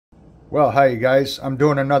Well, hi you guys. I'm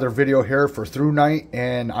doing another video here for THRUNITE,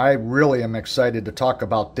 and I really am excited to talk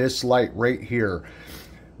about this light right here.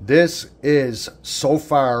 This is, so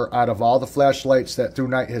far, out of all the flashlights that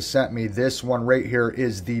THRUNITE has sent me, this one right here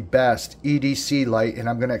is the best EDC light, and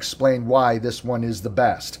I'm going to explain why this one is the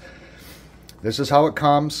best. This is how it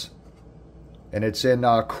comes, and it's in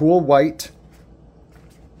cool white.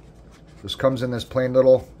 This comes in this plain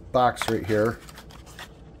little box right here.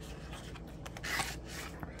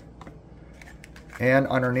 And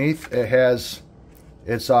underneath it has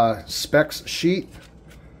its specs sheet.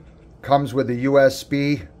 Comes with a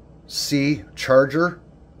USB-C charger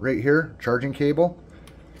right here, charging cable.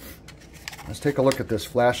 Let's take a look at this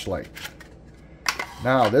flashlight.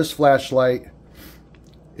 Now this flashlight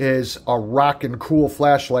is a rockin' cool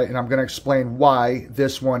flashlight, and I'm going to explain why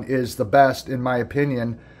this one is the best in my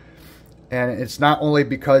opinion. And it's not only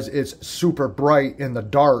because it's super bright in the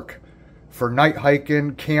dark, for night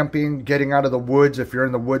hiking, camping, getting out of the woods if you're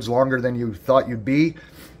in the woods longer than you thought you'd be.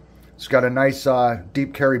 It's got a nice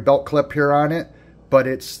deep carry belt clip here on it, but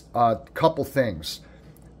it's a couple things.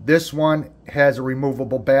 This one has a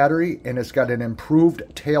removable battery, and it's got an improved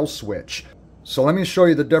tail switch. So let me show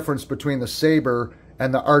you the difference between the Saber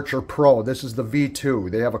and the Archer Pro. This is the V2.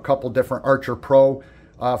 They have a couple different Archer Pro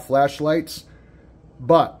flashlights,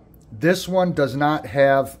 but this one does not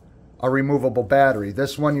have a removable battery.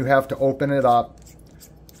 This one you have to open it up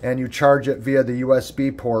and you charge it via the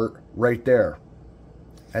USB port right there,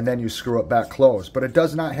 and then you screw it back closed. But it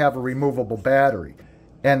does not have a removable battery,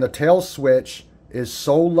 and the tail switch is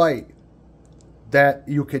so light that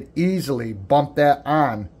you could easily bump that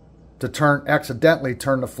on to accidentally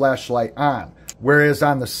turn the flashlight on. Whereas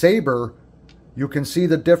on the Saber, you can see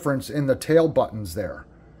the difference in the tail buttons there.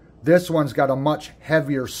 This one's got a much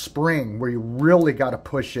heavier spring where you really got to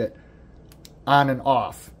push it on and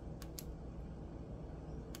off.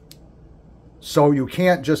 So you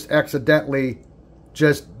can't just accidentally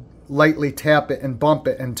just lightly tap it and bump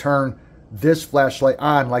it and turn this flashlight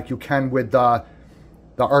on like you can with the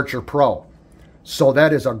Archer Pro. So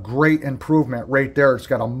that is a great improvement right there. It's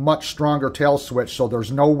got a much stronger tail switch, so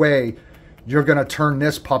there's no way you're going to turn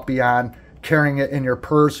this puppy on carrying it in your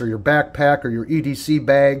purse or your backpack or your EDC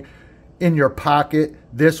bag in your pocket.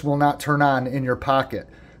 This will not turn on in your pocket.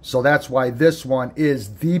 So that's why this one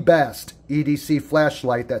is the best EDC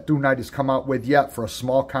flashlight that THRUNITE has come out with yet for a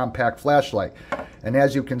small compact flashlight. And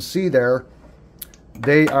as you can see there,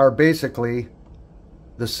 they are basically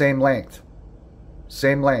the same length.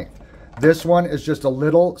 Same length. This one is just a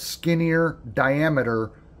little skinnier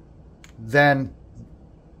diameter than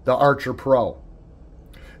the Archer Pro.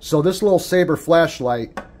 So this little Saber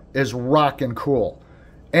flashlight is rockin' cool.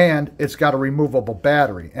 And it's got a removable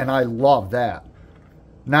battery, and I love that.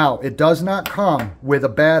 Now, it does not come with a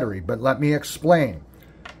battery, but let me explain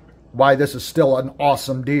why this is still an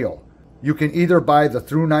awesome deal. You can either buy the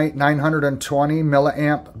THRUNITE 920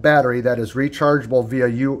 milliamp battery that is rechargeable via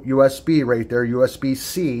USB right there,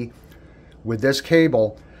 USB-C, with this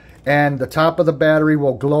cable, and the top of the battery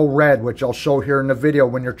will glow red, which I'll show here in the video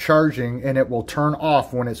when you're charging, and it will turn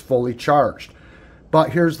off when it's fully charged.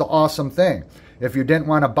 But here's the awesome thing. If you didn't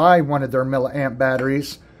want to buy one of their milliamp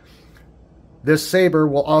batteries, this Saber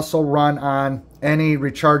will also run on any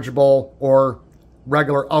rechargeable or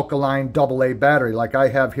regular alkaline AA battery like I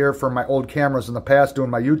have here for my old cameras in the past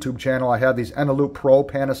doing my YouTube channel. I have these Eneloop Pro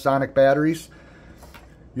Panasonic batteries.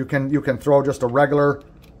 You can throw just a regular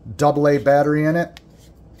AA battery in it,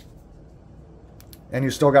 and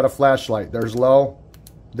you still got a flashlight. There's low,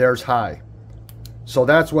 there's high. So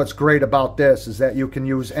that's what's great about this, is that you can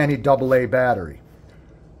use any AA battery.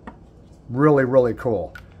 Really, really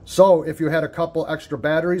cool. So if you had a couple extra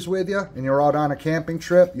batteries with you and you're out on a camping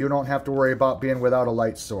trip, you don't have to worry about being without a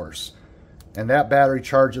light source. And that battery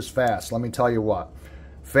charges fast, let me tell you what.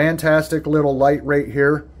 Fantastic little light right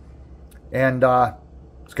here. And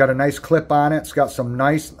it's got a nice clip on it. It's got some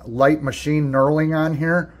nice light machine knurling on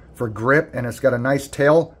here for grip, and it's got a nice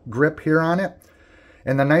tail grip here on it.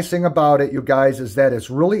 And the nice thing about it, you guys, is that it's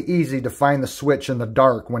really easy to find the switch in the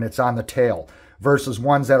dark when it's on the tail versus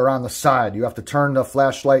ones that are on the side. You have to turn the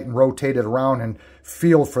flashlight and rotate it around and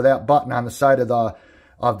feel for that button on the side of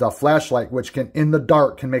the flashlight, which can, in the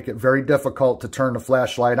dark, can make it very difficult to turn the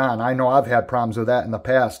flashlight on. I know I've had problems with that in the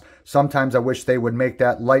past. Sometimes I wish they would make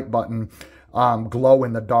that light button glow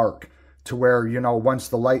in the dark to where, you know, once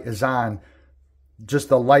the light is on, just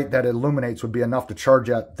the light that it illuminates would be enough to charge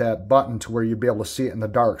that button to where you'd be able to see it in the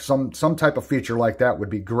dark. Some type of feature like that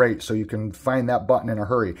would be great, so you can find that button in a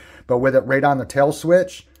hurry. But with it right on the tail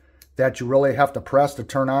switch that you really have to press to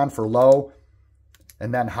turn on for low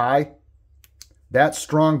and then high, That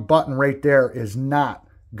strong button right there is not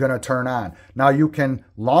gonna turn on. Now you can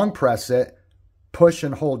long press it, push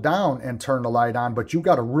and hold down and turn the light on, but you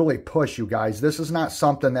got to really push, you guys. This is not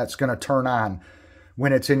something that's going to turn on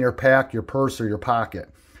when it's in your pack, your purse, or your pocket.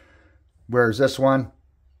 Whereas this one,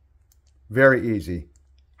 very easy.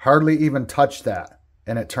 Hardly even touch that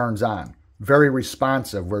and it turns on. Very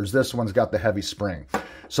responsive, whereas this one's got the heavy spring.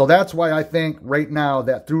 So that's why I think right now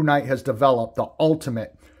that THRUNITE has developed the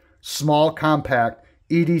ultimate small, compact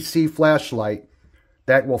EDC flashlight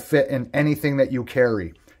that will fit in anything that you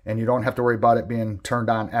carry. And you don't have to worry about it being turned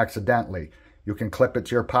on accidentally. You can clip it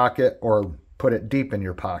to your pocket or put it deep in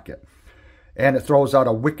your pocket. And it throws out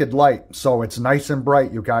a wicked light, so it's nice and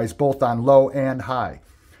bright, you guys, both on low and high.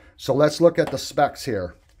 So let's look at the specs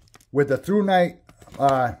here. With the THRUNITE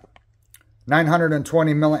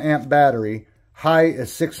 920 milliamp battery, high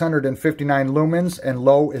is 659 lumens and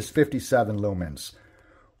low is 57 lumens.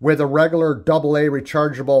 With a regular AA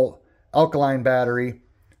rechargeable alkaline battery,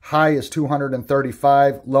 high is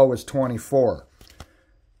 235, low is 24.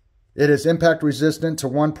 It is impact resistant to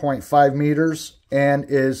 1.5 meters and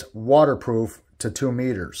is waterproof to 2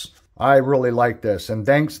 meters. I really like this. And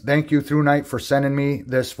thank you THRUNITE for sending me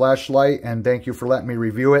this flashlight, and thank you for letting me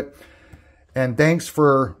review it. And thanks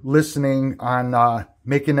for listening on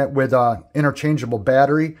making it with an interchangeable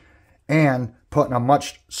battery and putting a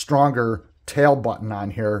much stronger tail button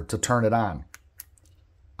on here to turn it on.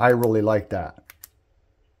 I really like that.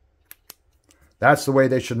 That's the way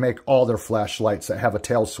they should make all their flashlights, that have a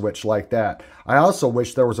tail switch like that. I also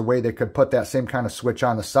wish there was a way they could put that same kind of switch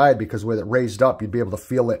on the side, because with it raised up, you'd be able to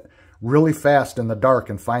feel it really fast in the dark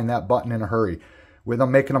and find that button in a hurry. With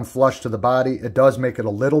them making them flush to the body, it does make it a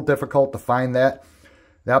little difficult to find that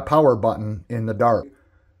power button in the dark.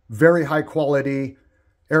 Very high quality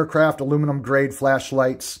aircraft aluminum grade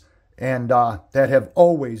flashlights, and that have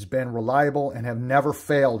always been reliable and have never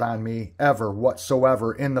failed on me ever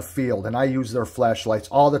whatsoever in the field. And I use their flashlights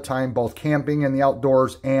all the time, both camping in the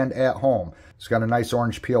outdoors and at home. It's got a nice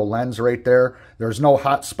orange peel lens right there. There's no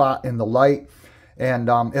hot spot in the light. And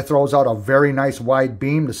it throws out a very nice wide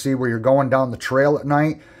beam to see where you're going down the trail at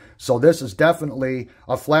night. So this is definitely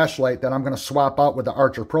a flashlight that I'm going to swap out with the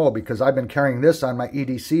Archer Pro, because I've been carrying this on my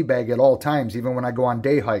EDC bag at all times, even when I go on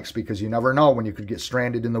day hikes, because you never know when you could get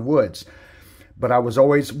stranded in the woods. But I was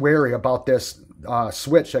always wary about this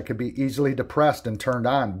switch that could be easily depressed and turned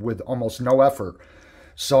on with almost no effort.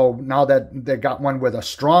 So now that they got one with a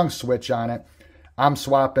strong switch on it, I'm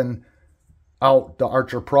swapping out the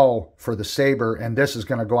Archer Pro for the Saber, and this is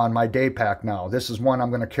going to go on my day pack now. This is one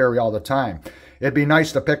I'm going to carry all the time. It'd be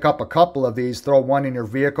nice to pick up a couple of these, throw one in your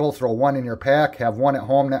vehicle, throw one in your pack, have one at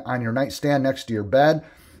home on your nightstand next to your bed,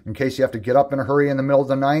 in case you have to get up in a hurry in the middle of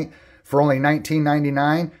the night. For only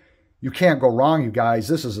 $19.99, you can't go wrong, you guys.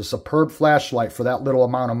 This is a superb flashlight for that little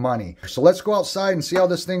amount of money. So let's go outside and see how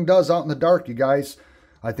this thing does out in the dark, you guys.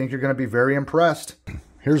 I think you're going to be very impressed.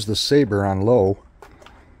 Here's the Saber on low.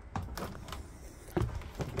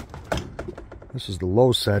 This is the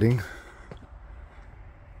low setting.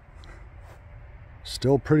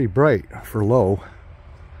 Still pretty bright for low.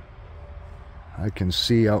 I can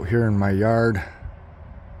see out here in my yard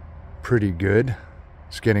pretty good.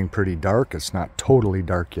 It's getting pretty dark. It's not totally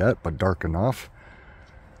dark yet, but dark enough.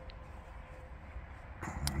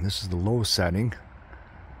 And this is the low setting.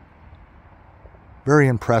 Very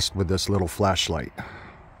impressed with this little flashlight.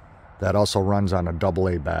 That also runs on a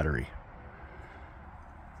AA battery.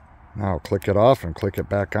 Now I'll click it off and click it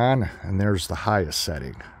back on, and there's the highest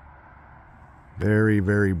setting. Very,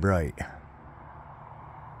 very bright.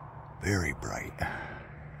 Very bright.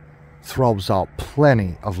 Throws out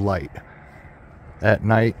plenty of light at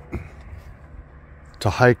night, to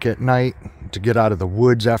hike at night, to get out of the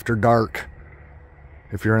woods after dark.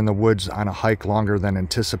 If you're in the woods on a hike longer than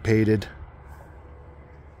anticipated.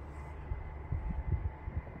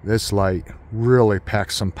 This light really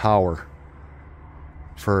packs some power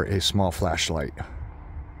for a small flashlight.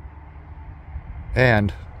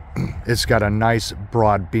 And it's got a nice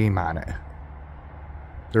broad beam on it.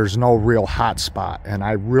 There's no real hot spot, and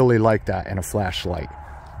I really like that in a flashlight.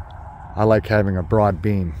 I like having a broad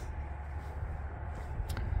beam.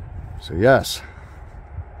 So yes,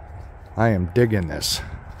 I am digging this.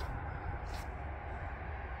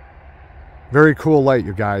 Very cool light,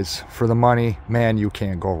 you guys. For the money, man, you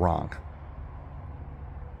can't go wrong.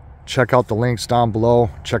 Check out the links down below.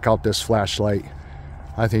 Check out this flashlight.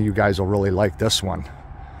 I think you guys will really like this one,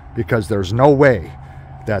 because there's no way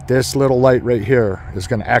that this little light right here is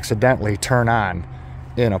going to accidentally turn on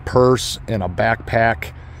in a purse, in a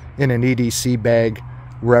backpack, in an EDC bag,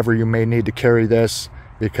 wherever you may need to carry this,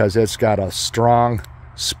 because it's got a strong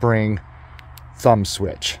spring thumb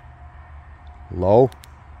switch. Low,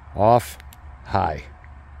 off, high.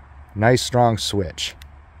 Nice strong switch.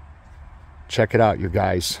 Check it out, you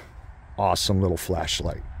guys. Awesome little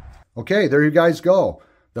flashlight. Okay, there you guys go.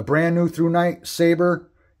 The brand new THRUNITE Saber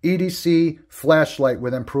EDC flashlight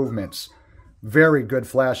with improvements. Very good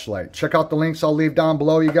flashlight. Check out the links I'll leave down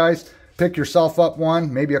below, you guys. Pick yourself up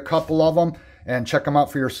one, maybe a couple of them, and check them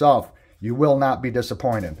out for yourself. You will not be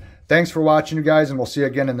disappointed. Thanks for watching, you guys, and we'll see you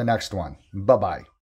again in the next one. Bye-bye.